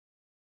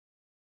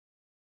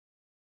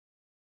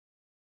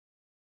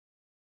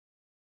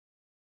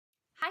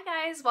Hi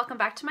guys, welcome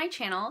back to my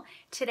channel.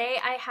 Today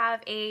I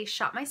have a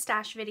Shop My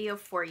Stash video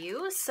for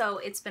you. So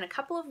it's been a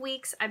couple of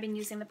weeks I've been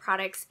using the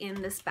products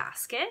in this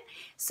basket.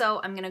 So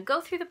I'm going to go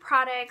through the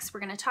products, we're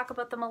going to talk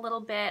about them a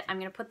little bit, I'm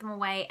going to put them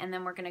away, and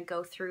then we're going to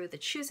go through the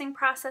choosing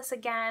process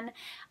again.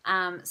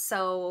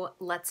 So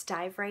let's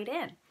dive right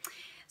in.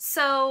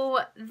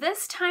 So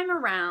this time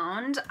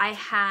around I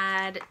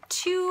had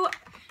two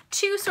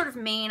sort of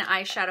main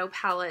eyeshadow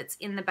palettes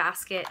in the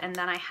basket, and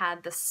then I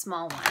had the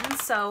small one.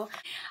 So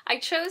I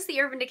chose the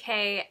Urban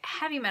Decay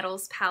Heavy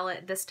Metals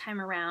palette this time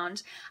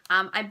around.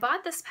 I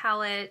bought this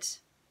palette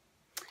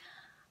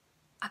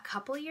a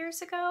couple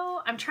years ago.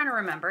 I'm trying to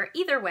remember.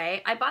 Either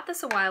way, I bought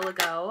this a while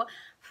ago.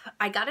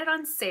 I got it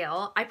on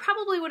sale. I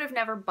probably would have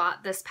never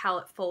bought this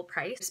palette full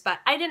price, but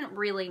I didn't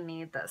really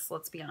need this,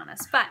 let's be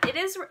honest. But it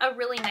is a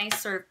really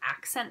nice sort of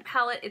accent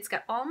palette. It's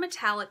got all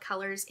metallic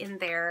colors in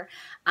there.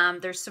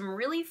 There's some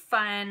really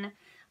fun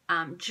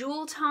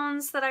jewel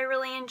tones that I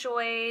really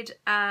enjoyed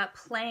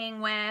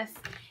playing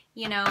with.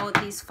 You know,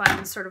 these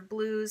fun sort of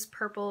blues,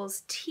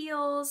 purples,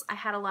 teals. I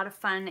had a lot of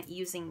fun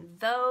using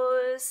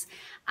those.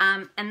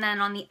 And then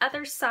on the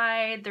other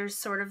side, there's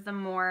sort of the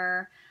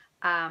more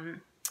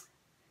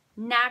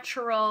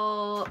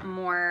natural,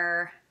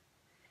 more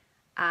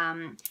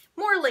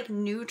like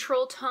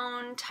neutral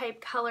tone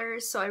type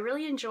colors. So I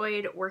really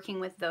enjoyed working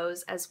with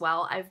those as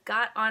well. I've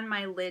got on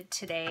my lid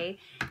today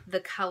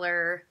the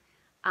color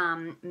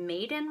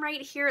Maiden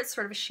right here. It's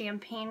sort of a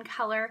champagne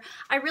color.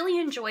 I really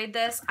enjoyed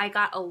this. I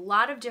got a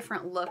lot of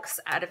different looks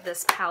out of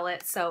this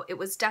palette, so it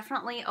was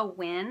definitely a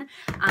win.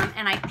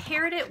 And I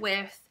paired it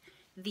with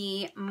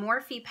the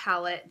Morphe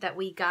palette that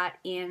we got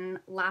in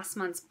last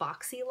month's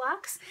Boxy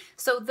Luxe.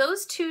 So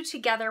those two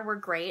together were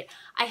great.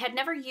 I had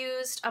never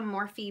used a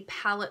Morphe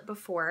palette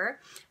before.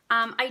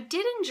 I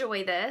did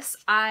enjoy this.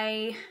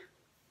 I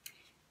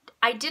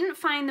didn't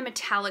find the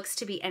metallics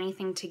to be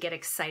anything to get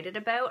excited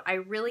about. I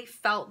really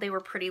felt they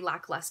were pretty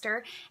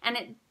lackluster, and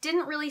it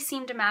didn't really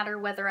seem to matter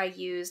whether I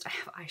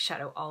have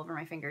eyeshadow all over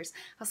my fingers.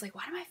 I was like,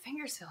 why do my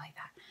fingers feel like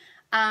that?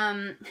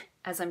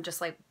 As I'm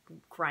just like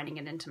grinding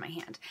it into my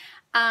hand.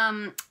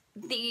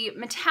 The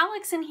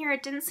metallics in here,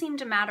 it didn't seem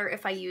to matter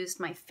if I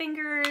used my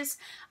fingers,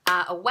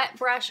 a wet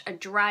brush, a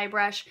dry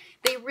brush.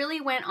 They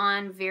really went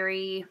on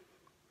very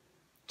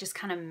just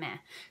kind of meh.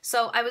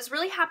 So I was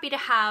really happy to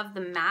have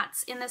the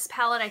mattes in this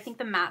palette. I think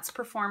the mattes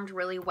performed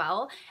really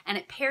well, and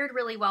it paired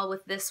really well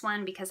with this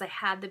one because I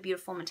had the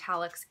beautiful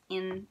metallics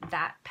in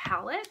that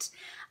palette.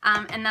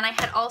 And then I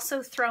had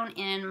also thrown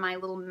in my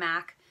little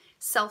MAC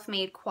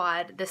Self-Made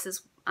Quad. This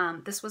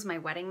was my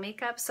wedding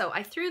makeup, so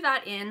I threw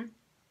that in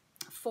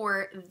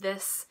for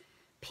this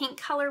pink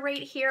color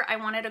right here. I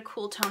wanted a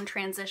cool tone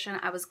transition.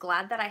 I was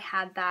glad that I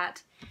had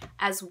that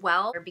as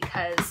well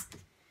because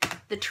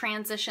the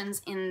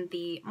transitions in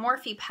the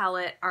Morphe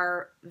palette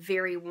are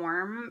very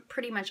warm,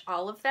 pretty much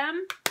all of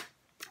them.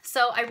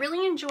 So I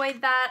really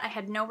enjoyed that. I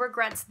had no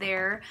regrets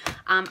there.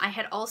 I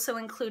had also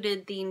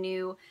included the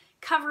new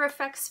Cover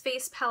FX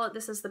face palette.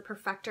 This is the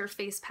Perfector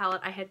face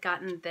palette. I had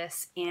gotten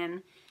this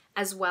in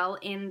as well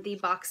in the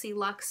Boxy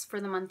Luxe for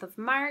the month of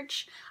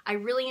March. I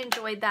really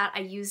enjoyed that.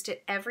 I used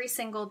it every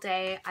single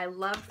day. I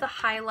love the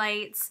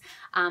highlights.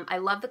 I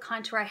love the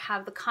contour. I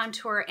have the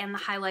contour and the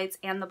highlights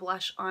and the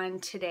blush on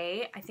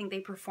today. I think they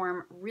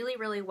perform really,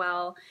 really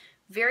well.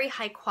 Very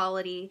high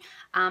quality.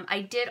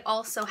 I did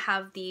also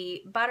have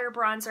the butter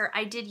bronzer.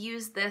 I did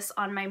use this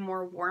on my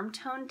more warm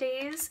tone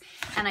days,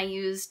 and I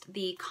used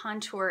the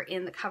contour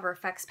in the Cover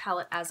FX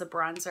palette as a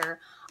bronzer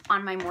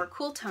on my more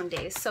cool tone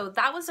days. So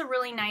that was a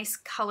really nice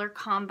color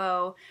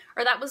combo,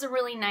 or that was a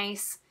really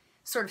nice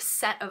sort of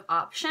set of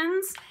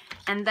options.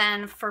 And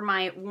then for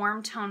my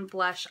warm tone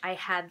blush, I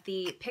had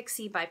the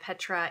Pixi by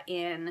Petra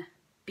in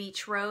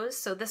Beach Rose.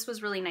 So this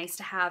was really nice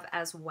to have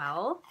as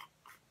well.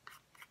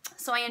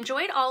 So I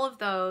enjoyed all of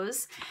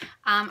those.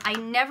 I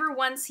never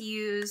once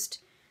used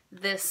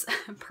this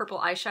purple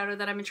eyeshadow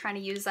that I've been trying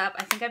to use up.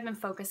 I think I've been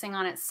focusing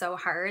on it so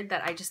hard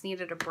that I just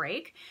needed a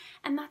break,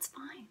 and that's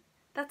fine.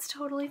 That's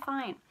totally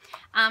fine.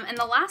 And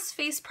the last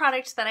face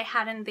product that I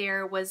had in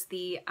there was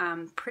the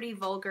Pretty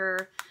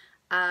Vulgar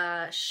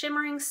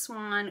Shimmering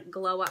Swan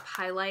Glow Up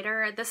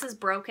Highlighter. This is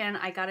broken.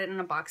 I got it in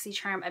a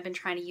BoxyCharm. I've been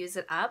trying to use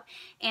it up.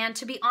 And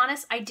to be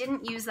honest, I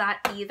didn't use that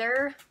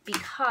either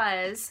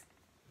because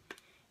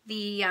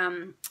the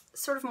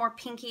sort of more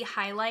pinky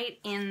highlight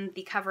in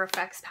the Cover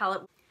FX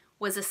palette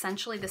was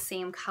essentially the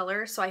same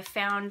color, so I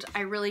found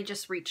I really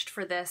just reached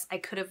for this. I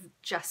could have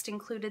just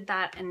included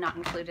that and not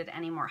included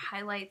any more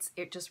highlights.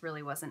 It just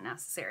really wasn't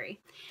necessary.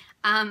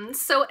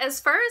 So as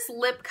far as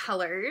lip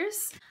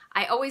colors,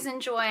 I always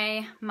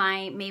enjoy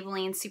my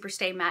Maybelline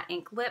Superstay Matte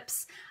Ink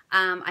Lips.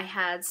 I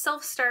had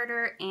Self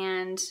Starter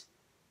and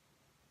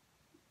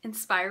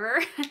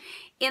Inspirer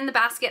in the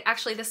basket.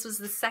 Actually, this was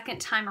the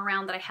second time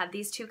around that I had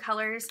these two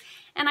colors,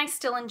 and I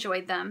still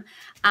enjoyed them.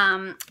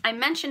 I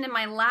mentioned in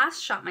my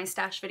last Shop My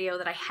Stash video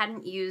that I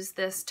hadn't used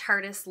this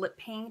Tarteist lip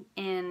paint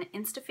in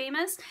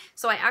Instafamous,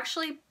 so I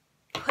actually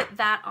put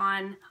that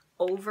on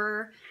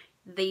over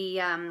the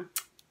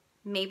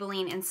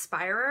Maybelline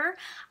Inspirer.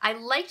 I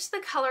liked the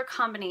color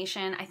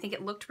combination. I think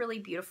it looked really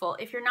beautiful.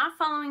 If you're not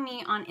following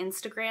me on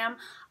Instagram,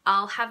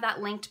 I'll have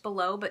that linked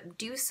below, but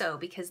do so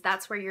because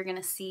that's where you're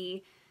gonna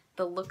see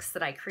the looks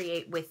that I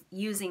create with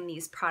using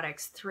these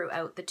products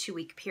throughout the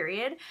 2-week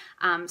period.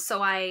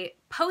 So I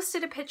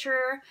posted a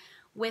picture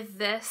with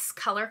this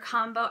color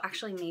combo.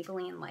 Actually,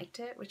 Maybelline liked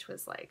it, which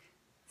was like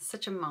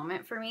such a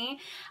moment for me.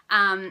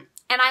 And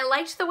I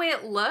liked the way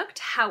it looked.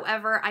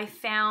 However, I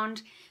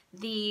found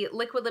the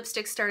liquid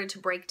lipstick started to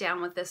break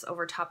down with this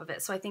over top of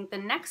it. So I think the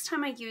next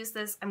time I use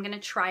this, I'm gonna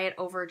try it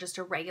over just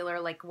a regular,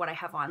 like what I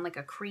have on, like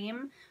a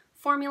cream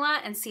formula,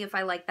 and see if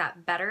I like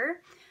that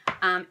better.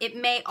 It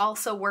may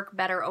also work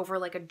better over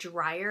like a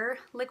drier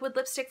liquid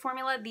lipstick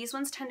formula. These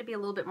ones tend to be a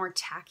little bit more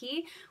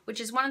tacky, which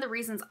is one of the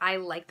reasons I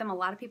like them. A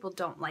lot of people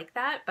don't like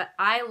that, but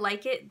I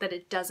like it that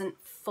it doesn't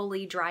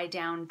fully dry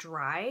down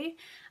dry.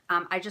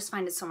 I just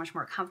find it so much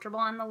more comfortable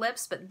on the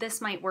lips, but this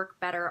might work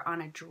better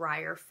on a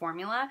drier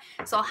formula.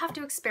 So I'll have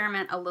to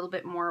experiment a little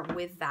bit more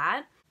with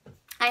that.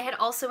 I had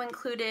also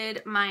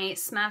included my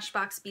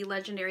Smashbox Be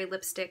Legendary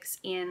lipsticks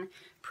in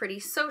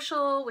Pretty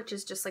Social, which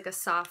is just like a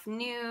soft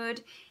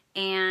nude,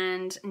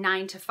 and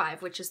 9 to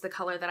 5, which is the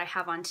color that I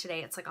have on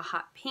today. It's like a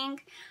hot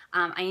pink.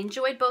 I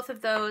enjoyed both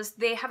of those.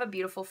 They have a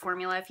beautiful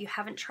formula. If you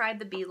haven't tried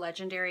the Be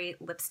Legendary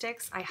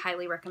lipsticks, I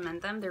highly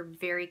recommend them. They're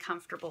very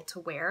comfortable to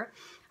wear.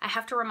 I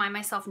have to remind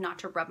myself not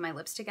to rub my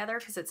lips together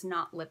because it's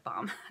not lip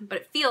balm, but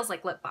it feels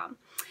like lip balm.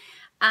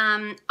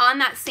 On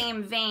that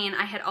same vein,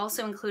 I had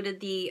also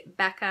included the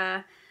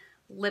Becca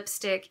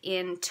lipstick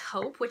in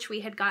Taupe, which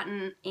we had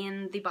gotten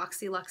in the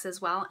Boxy Luxe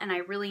as well, and I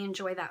really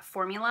enjoy that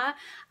formula.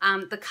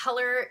 The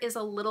color is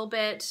a little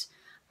bit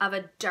of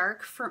a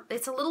dark,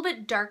 it's a little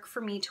bit dark for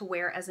me to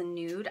wear as a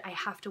nude. I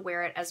have to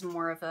wear it as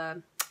more of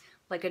a,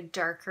 like a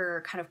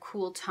darker kind of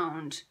cool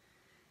toned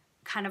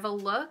kind of a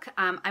look.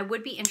 I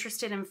would be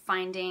interested in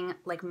finding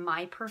like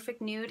my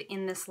perfect nude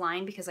in this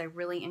line because I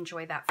really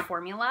enjoy that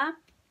formula.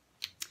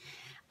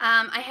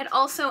 I had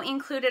also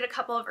included a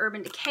couple of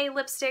Urban Decay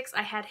lipsticks.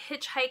 I had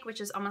Hitchhike, which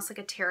is almost like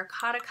a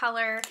terracotta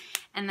color,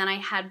 and then I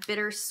had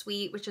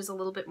Bittersweet, which is a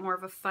little bit more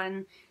of a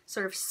fun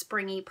sort of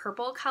springy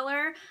purple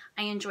color.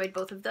 I enjoyed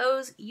both of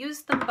those,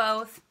 used them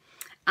both,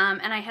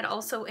 and I had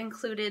also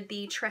included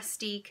the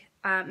Trestique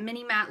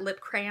Mini Matte Lip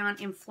Crayon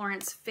in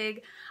Florence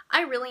Fig.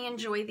 I really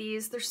enjoy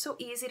these. They're so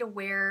easy to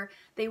wear.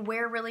 They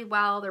wear really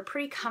well. They're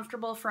pretty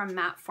comfortable for a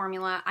matte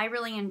formula. I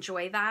really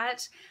enjoy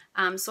that.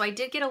 So I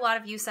did get a lot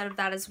of use out of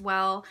that as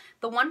well.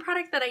 The one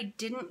product that I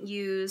didn't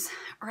use,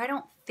 or I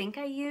don't think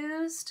I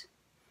used,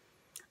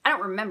 I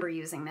don't remember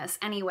using this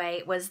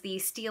anyway, was the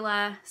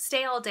Stila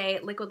Stay All Day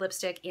Liquid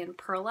Lipstick in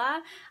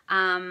Perla.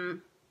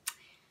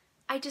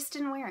 I just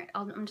didn't wear it.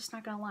 I'm just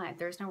not gonna lie.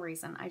 There's no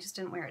reason. I just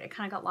didn't wear it. It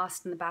kind of got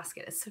lost in the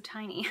basket. It's so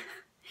tiny.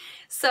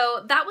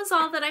 So that was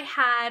all that I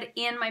had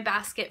in my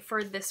basket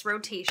for this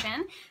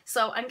rotation.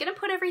 So I'm gonna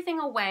put everything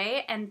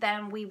away and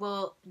then we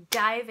will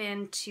dive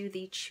into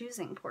the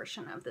choosing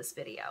portion of this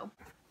video.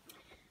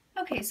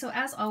 Okay, so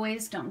as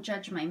always, don't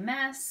judge my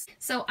mess.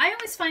 So I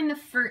always find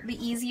the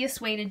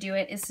easiest way to do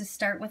it is to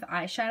start with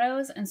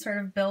eyeshadows and sort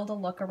of build a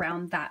look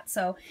around that.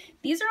 So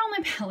these are all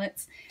my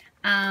palettes.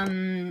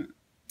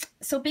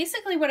 So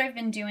basically what I've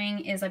been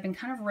doing is I've been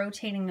kind of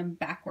rotating them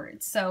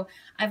backwards. So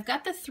I've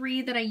got the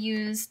 3 that I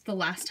used the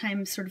last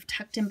time sort of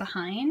tucked in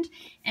behind,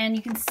 and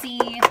you can see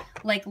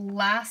like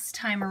last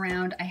time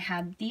around I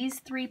had these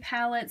 3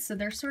 palettes, so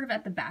they're sort of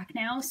at the back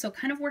now. So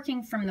kind of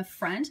working from the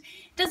front.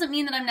 It doesn't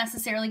mean that I'm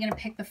necessarily going to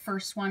pick the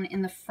first one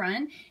in the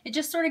front. It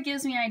just sort of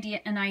gives me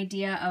an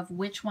idea of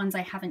which ones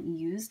I haven't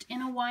used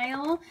in a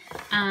while.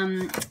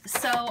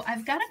 So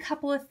I've got a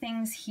couple of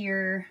things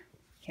here.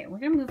 Okay, we're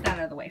gonna move that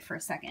out of the way for a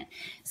second.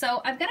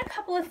 So I've got a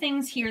couple of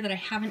things here that I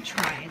haven't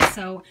tried.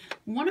 So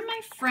one of my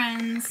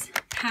friends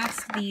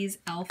passed these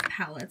e.l.f.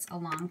 palettes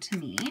along to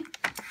me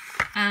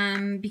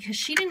because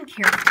she didn't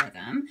care for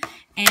them.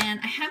 And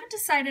I haven't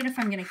decided if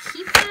I'm gonna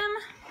keep them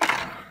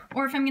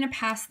or if I'm gonna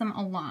pass them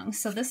along.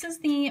 So this is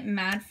the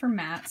Mad for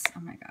Mattes.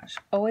 Oh my gosh,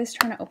 always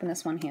trying to open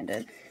this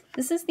one-handed.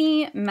 This is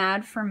the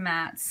Mad for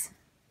Mattes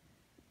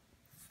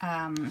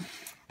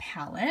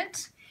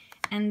palette.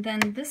 And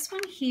then this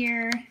one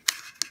here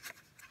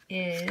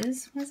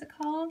is, what is it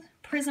called?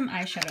 Prism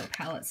Eyeshadow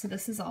Palette. So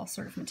this is all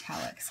sort of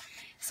metallics.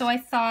 So I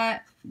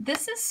thought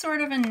this is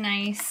sort of a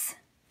nice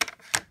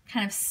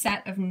kind of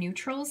set of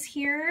neutrals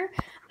here.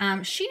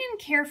 She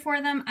didn't care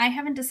for them. I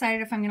haven't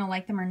decided if I'm going to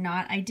like them or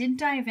not. I did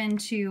dive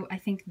into, I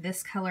think,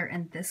 this color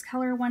and this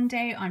color one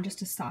day on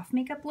just a soft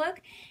makeup look,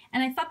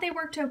 and I thought they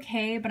worked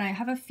okay, but I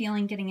have a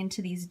feeling getting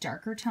into these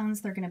darker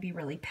tones, they're going to be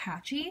really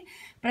patchy.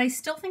 But I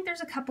still think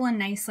there's a couple of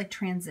nice like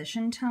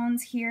transition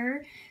tones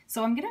here.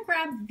 So I'm going to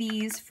grab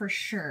these for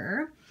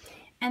sure.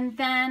 And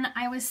then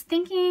I was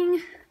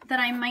thinking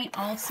that I might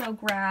also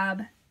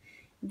grab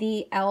the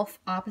e.l.f.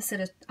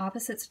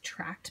 Opposites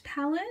Attract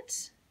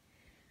palette.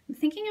 I'm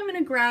thinking I'm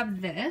going to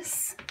grab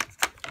this.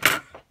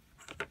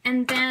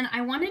 And then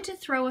I wanted to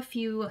throw a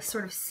few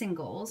sort of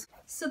singles.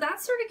 So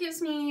that sort of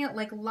gives me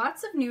like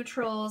lots of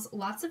neutrals,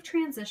 lots of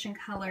transition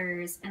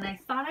colors, and I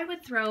thought I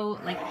would throw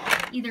like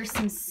either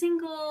some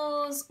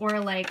singles or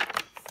like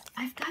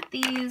I've got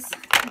these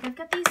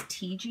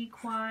TG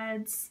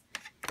quads,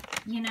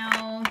 you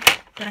know,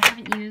 that I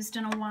haven't used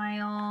in a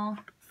while.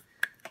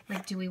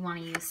 Like, do we want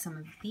to use some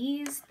of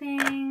these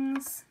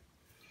things?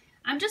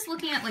 I'm just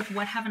looking at like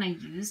what haven't I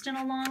used in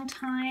a long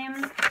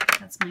time.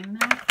 That's my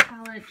MAC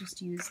palette,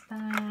 just use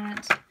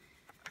that.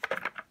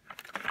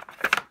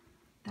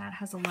 That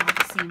has a lot of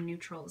the same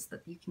neutrals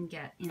that you can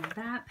get in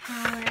that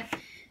palette.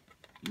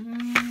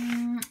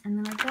 And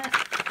then I've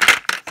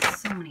got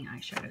so many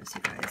eyeshadows,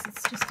 you guys.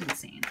 It's just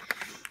insane.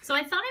 So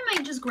I thought I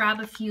might just grab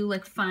a few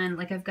like fun,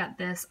 like I've got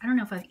this. I don't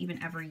know if I've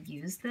even ever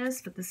used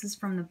this, but this is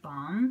from The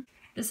Balm.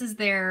 This is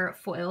their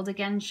Foiled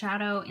Again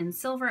shadow in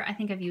silver. I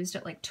think I've used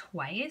it like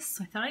twice.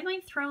 So I thought I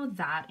might throw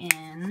that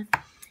in.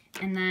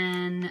 And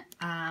then,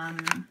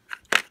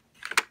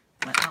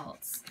 what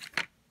else?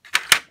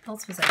 What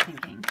else was I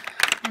thinking?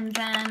 And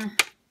then,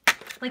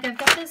 like I've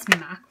got this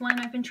MAC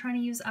one I've been trying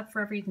to use up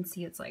forever. You can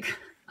see it's like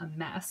a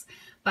mess,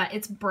 but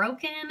it's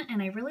broken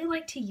and I really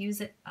like to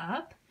use it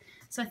up.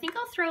 So I think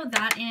I'll throw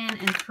that in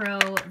and throw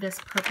this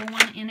purple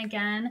one in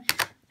again.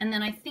 And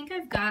then I think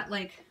I've got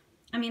like,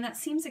 I mean, that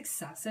seems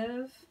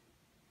excessive,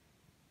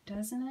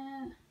 doesn't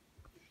it?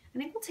 I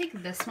think we'll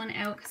take this one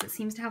out because it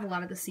seems to have a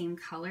lot of the same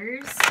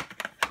colors.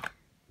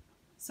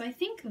 So I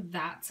think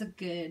that's a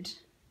good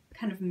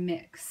kind of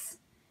mix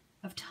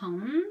of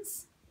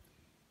tones.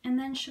 And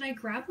then should I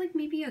grab like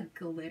maybe a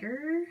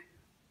glitter?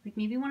 Like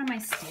maybe one of my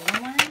Stila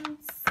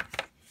ones?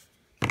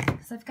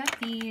 Because I've got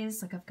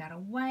these, like I've got a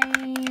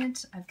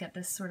white, I've got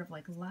this sort of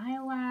like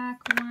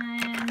lilac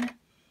one.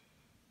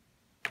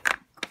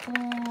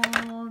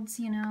 Golds,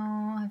 you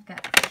know, I've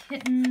got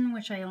Kitten,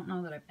 which I don't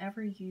know that I've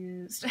ever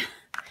used.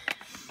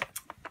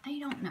 I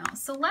don't know.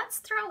 So let's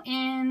throw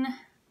in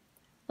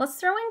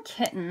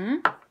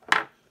Kitten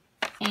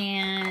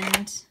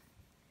and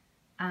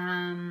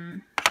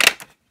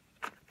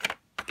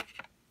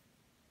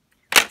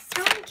let's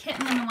throw in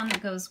Kitten and the one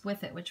that goes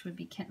with it, which would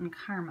be Kitten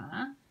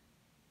Karma.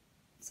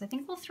 So I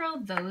think we'll throw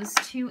those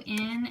two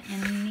in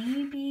and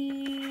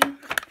maybe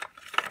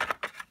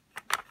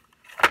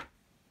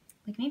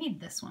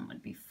this one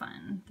would be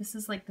fun. This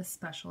is like the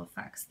special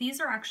effects. These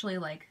are actually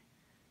like,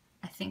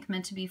 I think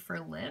meant to be for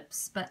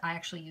lips, but I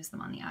actually use them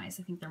on the eyes.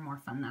 I think they're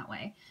more fun that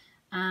way.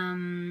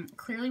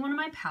 Clearly one of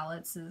my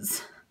palettes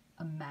is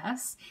a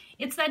mess.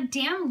 It's that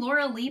damn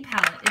Laura Lee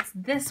palette. It's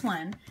this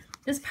one.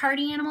 This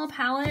Party Animal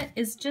palette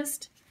is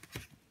just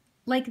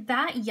like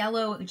that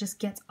yellow. It just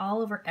gets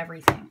all over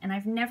everything and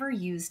I've never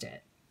used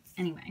it.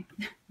 Anyway,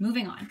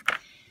 moving on.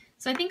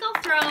 So I think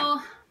I'll throw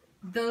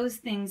those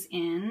things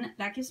in.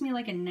 That gives me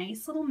like a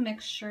nice little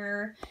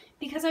mixture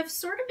because I've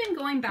sort of been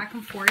going back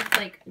and forth.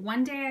 Like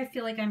one day I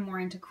feel like I'm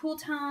more into cool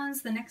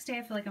tones. The next day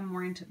I feel like I'm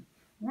more into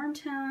warm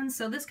tones.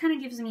 So this kind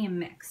of gives me a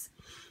mix.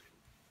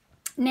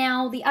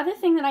 Now, the other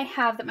thing that I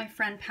have that my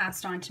friend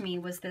passed on to me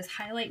was this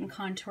highlight and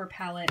contour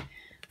palette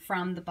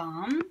from The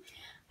Balm.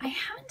 I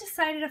haven't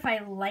decided if I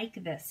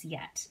like this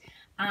yet.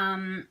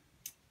 The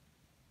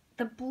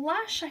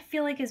blush I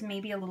feel like is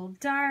maybe a little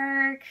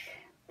dark.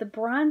 The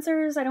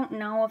bronzers, I don't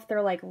know if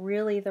they're like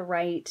really the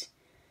right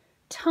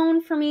tone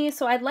for me.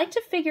 So I'd like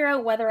to figure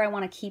out whether I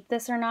want to keep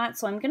this or not.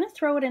 So I'm going to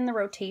throw it in the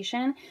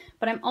rotation,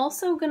 but I'm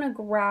also going to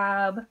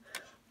grab,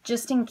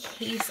 just in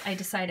case I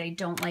decide I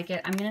don't like it,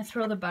 I'm going to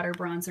throw the Butter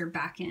Bronzer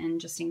back in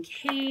just in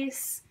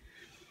case.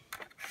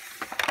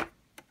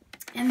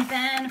 And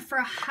then for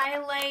a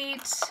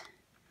highlight,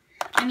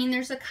 I mean,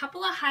 there's a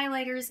couple of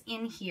highlighters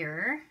in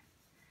here.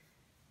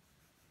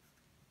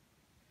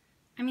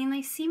 I mean,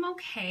 they seem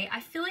okay. I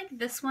feel like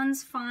this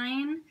one's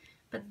fine,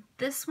 but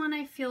this one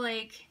I feel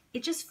like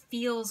it just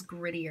feels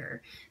grittier.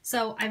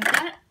 So I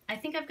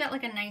think I've got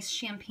like a nice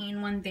champagne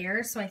one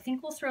there. So I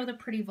think we'll throw the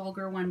Pretty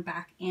Vulgar one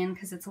back in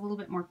because it's a little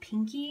bit more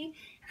pinky.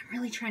 I'm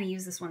really trying to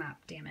use this one up,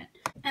 damn it.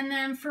 And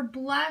then for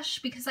blush,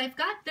 because I've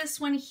got this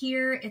one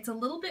here, it's a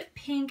little bit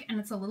pink and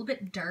it's a little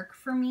bit dark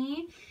for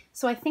me.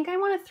 So I think I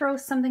want to throw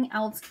something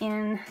else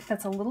in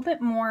that's a little bit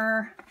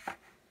more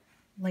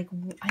like,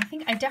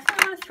 I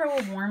definitely want to throw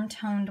a warm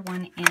toned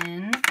one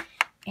in,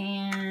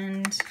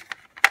 and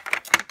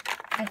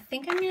I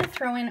think I'm going to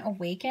throw in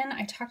Awaken.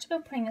 I talked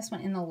about putting this one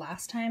in the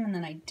last time and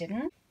then I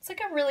didn't. It's like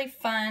a really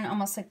fun,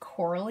 almost like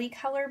corally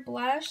color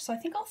blush. So I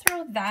think I'll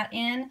throw that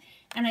in,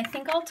 and I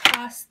think I'll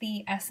toss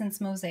the Essence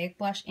Mosaic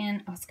blush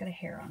in. Oh, it's got a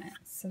hair on it.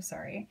 So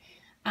sorry.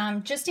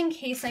 Just in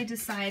case I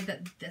decide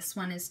that this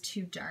one is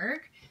too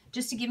dark,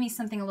 just to give me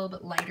something a little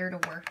bit lighter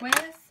to work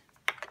with.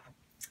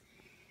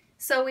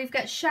 So we've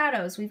got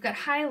shadows, we've got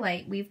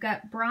highlight, we've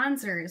got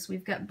bronzers,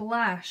 we've got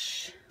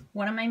blush.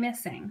 What am I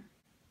missing?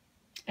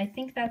 I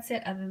think that's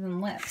it other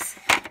than lips.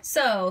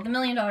 So the $1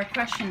 million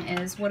question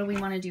is, what do we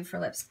want to do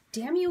for lips?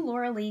 Damn you,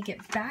 Laura Lee,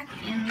 get back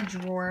in the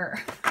drawer.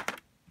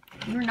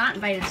 You were not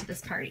invited to this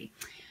party.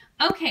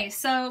 Okay,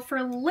 so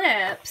for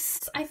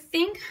lips, I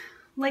think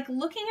like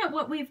looking at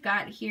what we've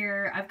got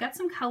here, I've got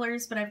some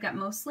colors, but I've got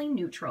mostly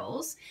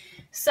neutrals.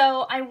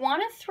 So I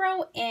want to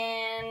throw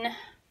in,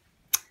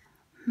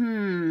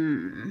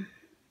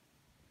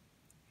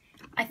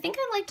 I think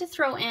I'd like to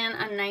throw in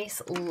a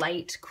nice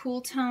light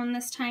cool tone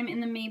this time in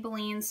the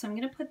Maybelline. So I'm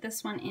going to put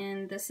this one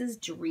in. This is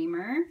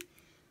Dreamer.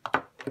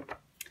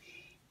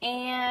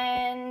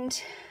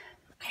 And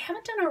I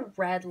haven't done a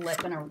red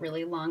lip in a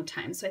really long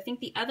time. So I think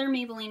the other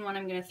Maybelline one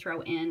I'm going to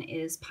throw in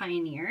is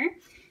Pioneer.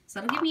 So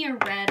that'll give me a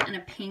red and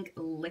a pink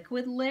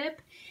liquid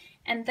lip.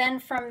 And then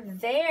from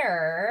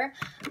there,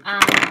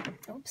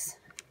 oops.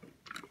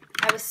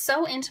 I was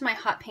so into my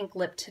hot pink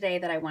lip today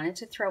that I wanted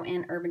to throw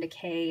in Urban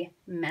Decay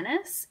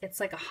Menace. It's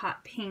like a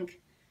hot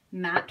pink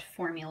matte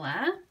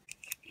formula.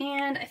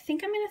 And I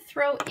think I'm going to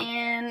throw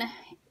in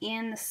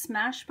the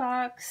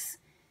Smashbox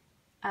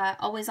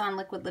Always On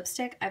Liquid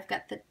Lipstick. I've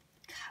got the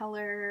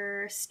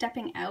color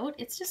Stepping Out.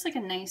 It's just like a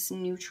nice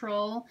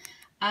neutral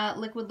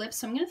liquid lip.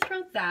 So I'm going to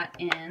throw that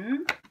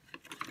in.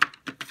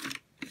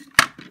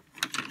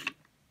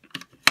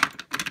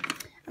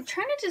 I'm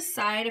trying to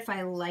decide if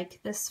I like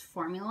this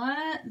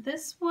formula.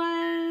 This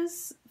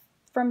was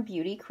from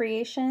Beauty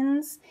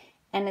Creations,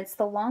 and it's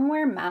the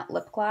Longwear Matte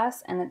Lip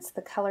Gloss, and it's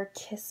the color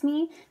Kiss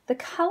Me. The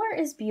color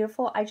is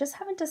beautiful. I just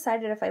haven't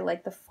decided if I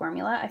like the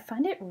formula. I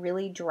find it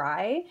really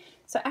dry,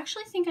 so I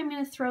actually think I'm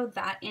going to throw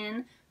that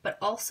in, but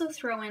also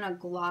throw in a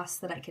gloss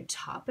that I could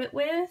top it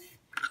with.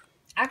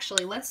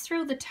 Actually, let's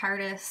throw the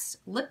Tarteist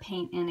lip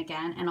paint in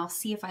again, and I'll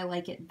see if I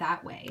like it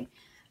that way.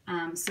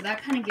 So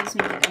that kind of gives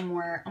me like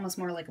a almost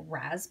more like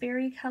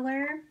raspberry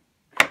color.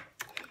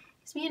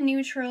 Gives me a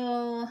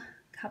neutral,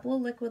 couple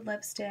of liquid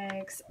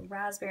lipsticks,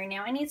 raspberry.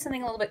 Now I need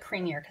something a little bit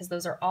creamier because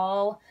those are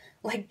all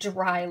like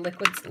dry like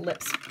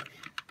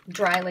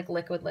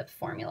liquid lip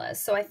formulas.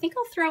 So I think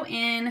I'll throw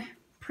in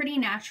Pretty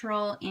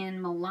Natural in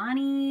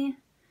Milani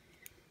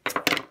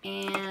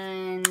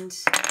and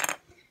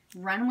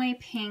Runway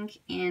Pink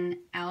in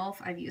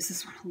e.l.f. I've used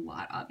this one a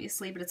lot,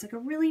 obviously, but it's like a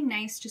really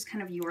nice, just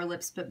kind of Your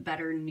Lips, but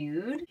better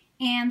nude.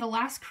 And the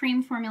last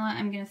cream formula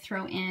I'm going to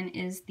throw in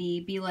is the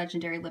Be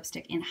Legendary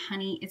lipstick in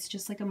Honey. It's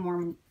just like a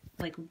more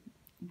like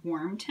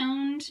warm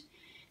toned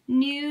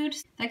nude.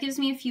 That gives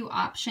me a few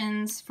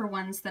options for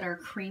ones that are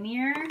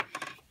creamier.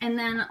 And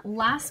then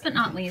last but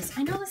not least,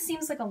 I know this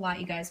seems like a lot,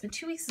 you guys, but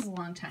 2 weeks is a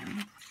long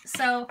time.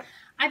 So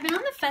I've been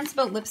on the fence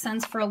about lip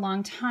scents for a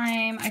long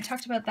time. I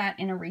talked about that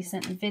in a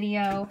recent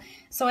video.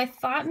 So I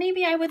thought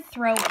maybe I would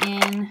throw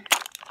in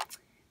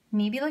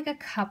maybe like a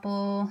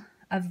couple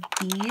of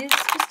these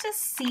just to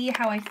see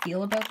how I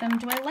feel about them.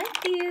 Do I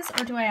like these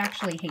or do I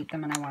actually hate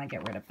them and I want to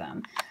get rid of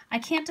them? I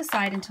can't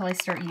decide until I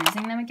start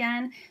using them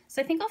again.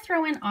 So I think I'll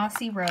throw in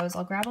Aussie Rose.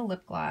 I'll grab a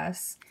lip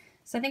gloss.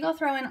 So I think I'll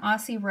throw in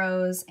Aussie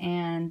Rose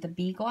and the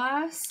Bee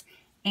Gloss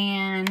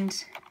and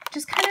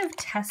just kind of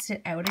test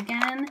it out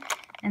again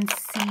and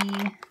see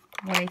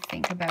what I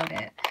think about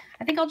it.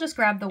 I think I'll just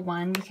grab the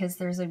one because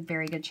there's a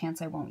very good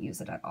chance I won't use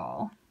it at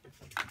all.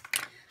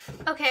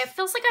 Okay, it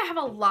feels like I have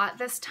a lot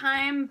this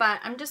time,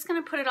 but I'm just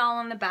gonna put it all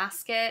in the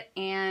basket.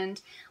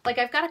 And like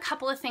I've got a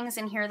couple of things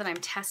in here that I'm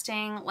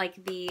testing,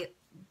 like the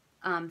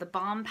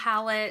Balm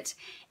palette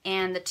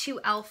and the 2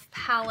 e.l.f.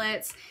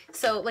 palettes.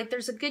 So like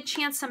there's a good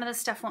chance some of this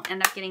stuff won't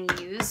end up getting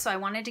used. So I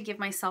wanted to give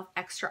myself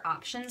extra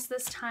options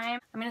this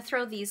time. I'm going to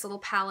throw these little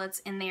palettes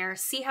in there,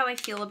 see how I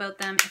feel about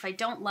them. If I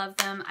don't love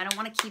them, I don't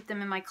want to keep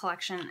them in my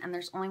collection, and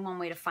there's only one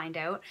way to find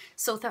out.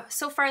 So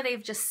far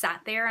they've just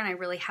sat there and I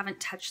really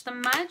haven't touched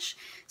them much.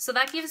 So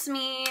that gives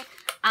me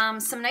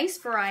some nice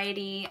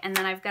variety. And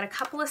then I've got a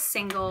couple of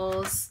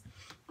singles.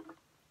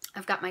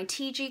 I've got my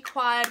TG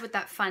Quad with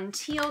that fun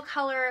teal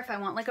color. If I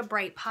want like a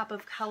bright pop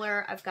of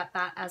color, I've got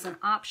that as an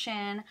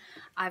option.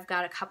 I've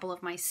got a couple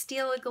of my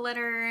Stila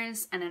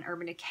glitters and an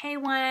Urban Decay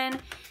one.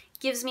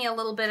 Gives me a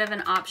little bit of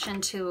an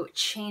option to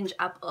change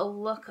up a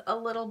look a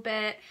little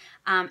bit.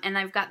 And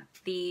I've got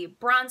the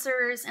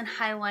bronzers and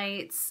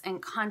highlights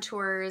and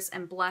contours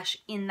and blush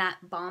in that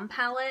Balm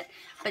palette.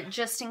 But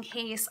just in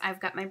case, I've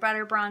got my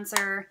Butter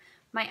Bronzer,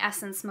 my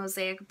Essence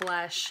Mosaic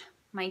Blush,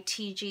 my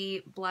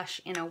TG Blush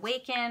in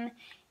Awaken,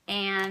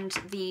 and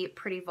the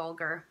Pretty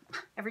Vulgar.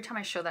 Every time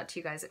I show that to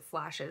you guys, it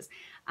flashes.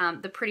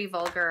 The Pretty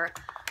Vulgar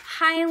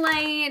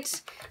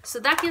highlight. So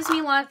that gives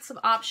me lots of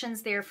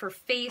options there for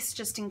face,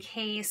 just in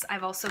case.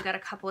 I've also got a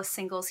couple of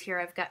singles here.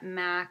 I've got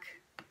MAC.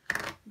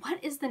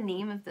 What is the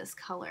name of this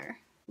color?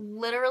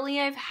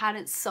 Literally, I've had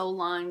it so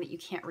long that you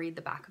can't read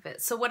the back of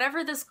it. So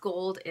whatever this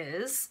gold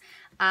is,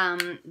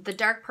 the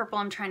dark purple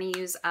I'm trying to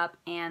use up,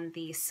 and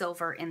the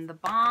silver in the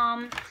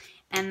Balm.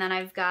 And then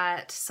I've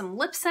got some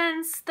lip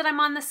scents that I'm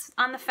on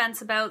the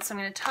fence about, so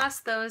I'm going to toss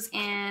those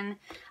in.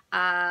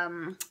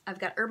 I've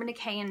got Urban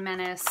Decay and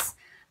Menace.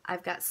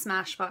 I've got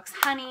Smashbox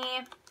Honey,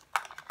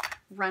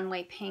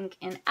 Runway Pink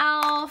and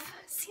e.l.f.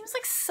 Seems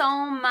like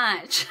so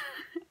much.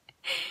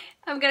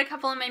 I've got a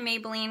couple of my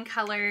Maybelline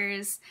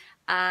colors.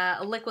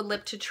 a liquid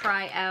lip to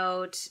try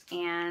out,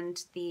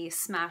 and the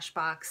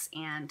Smashbox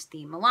and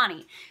the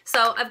Milani.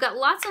 So I've got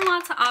lots and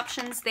lots of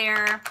options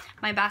there.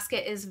 My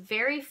basket is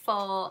very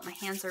full. My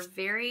hands are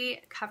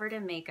very covered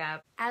in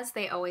makeup, as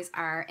they always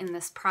are in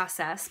this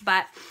process,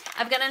 but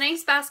I've got a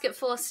nice basket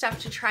full of stuff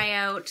to try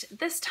out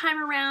this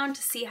time around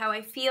to see how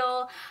I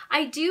feel.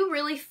 I do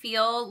really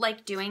feel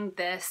like doing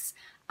this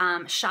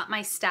Shop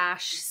My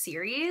Stash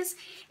series.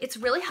 It's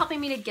really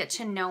helping me to get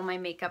to know my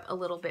makeup a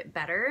little bit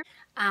better.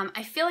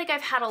 I feel like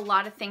I've had a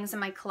lot of things in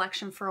my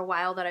collection for a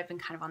while that I've been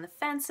kind of on the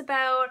fence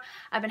about.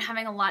 I've been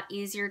having a lot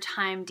easier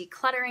time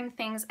decluttering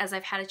things as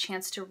I've had a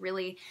chance to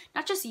really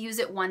not just use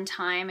it one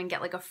time and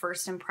get like a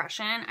first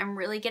impression. I'm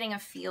really getting a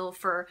feel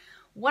for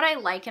what I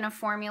like in a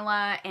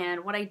formula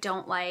and what I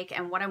don't like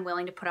and what I'm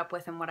willing to put up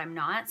with and what I'm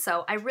not.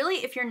 So I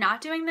really, if you're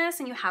not doing this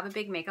and you have a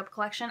big makeup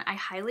collection, I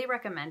highly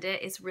recommend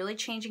it. It's really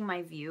changing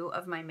my view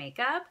of my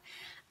makeup.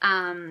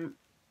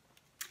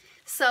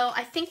 So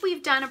I think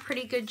we've done a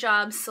pretty good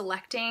job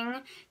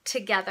selecting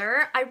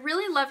together. I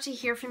really love to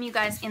hear from you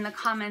guys in the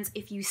comments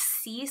if you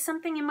see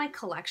something in my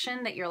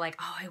collection that you're like,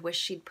 oh, I wish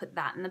she'd put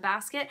that in the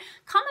basket.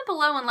 Comment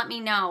below and let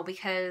me know,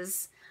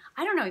 because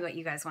I don't know what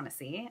you guys want to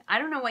see. I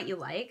don't know what you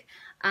like.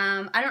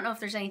 I don't know if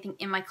there's anything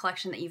in my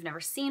collection that you've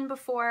never seen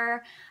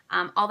before,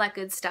 all that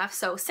good stuff.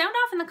 So sound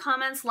off in the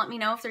comments. Let me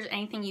know if there's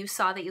anything you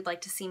saw that you'd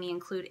like to see me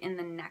include in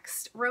the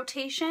next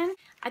rotation.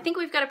 I think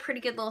we've got a pretty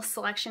good little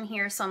selection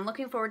here, so I'm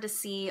looking forward to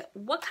see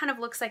what kind of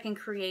looks I can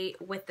create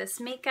with this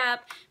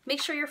makeup.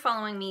 Make sure you're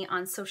following me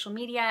on social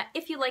media.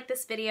 If you like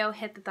this video,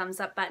 hit the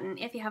thumbs up button.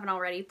 If you haven't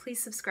already,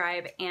 please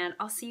subscribe, and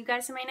I'll see you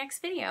guys in my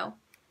next video.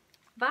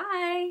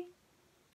 Bye!